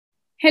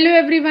Hello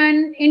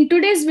everyone. In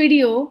today's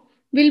video,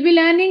 we'll be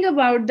learning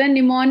about the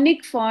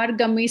mnemonic for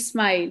gummy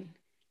smile.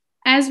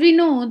 As we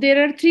know,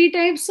 there are three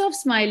types of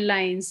smile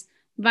lines.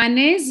 One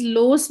is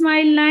low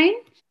smile line,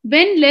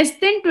 when less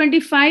than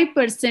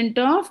 25%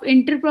 of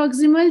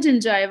interproximal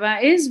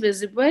gingiva is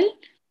visible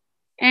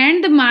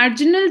and the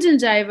marginal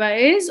gingiva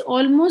is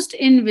almost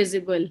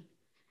invisible.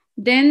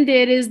 Then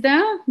there is the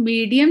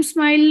medium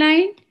smile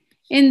line.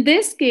 In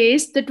this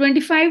case, the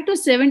 25 to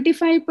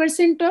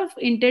 75% of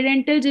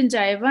interdental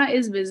gingiva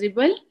is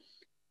visible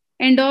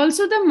and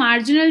also the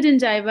marginal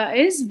gingiva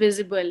is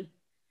visible.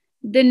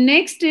 The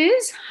next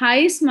is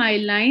high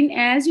smile line.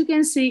 As you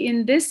can see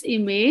in this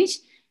image,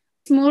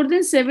 more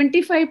than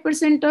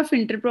 75% of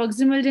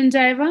interproximal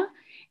gingiva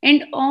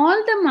and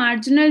all the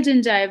marginal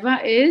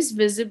gingiva is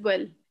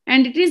visible.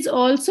 And it is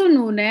also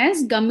known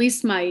as gummy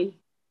smile.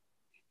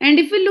 And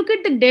if we look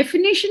at the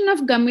definition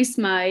of gummy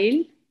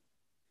smile,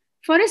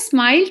 for a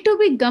smile to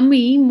be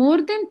gummy,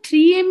 more than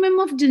 3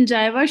 mm of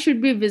gingiva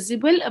should be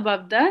visible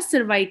above the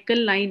cervical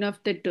line of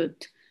the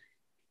tooth.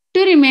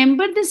 To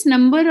remember this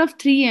number of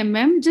 3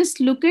 mm, just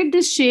look at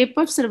the shape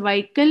of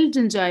cervical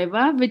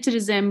gingiva which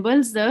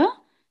resembles the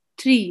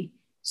 3.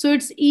 So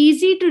it's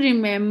easy to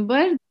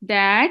remember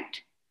that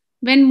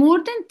when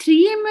more than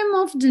 3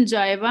 mm of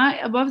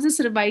gingiva above the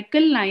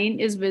cervical line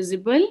is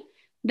visible,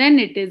 then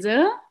it is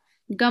a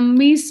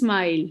gummy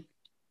smile.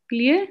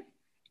 Clear?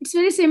 It's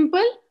very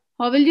simple.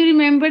 How will you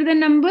remember the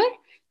number?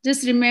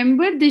 Just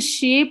remember the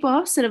shape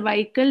of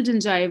cervical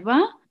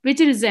gingiva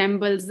which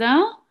resembles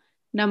the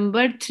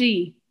number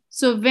 3.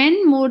 So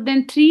when more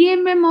than 3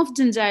 mm of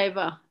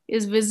gingiva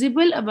is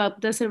visible above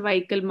the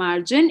cervical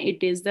margin,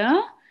 it is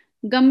the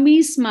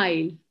gummy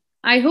smile.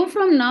 I hope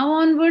from now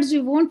onwards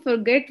you won't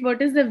forget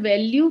what is the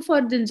value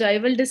for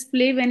gingival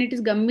display when it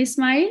is gummy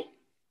smile.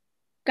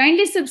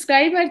 Kindly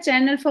subscribe our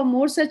channel for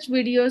more such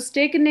videos.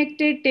 Stay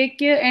connected, take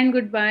care and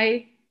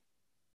goodbye.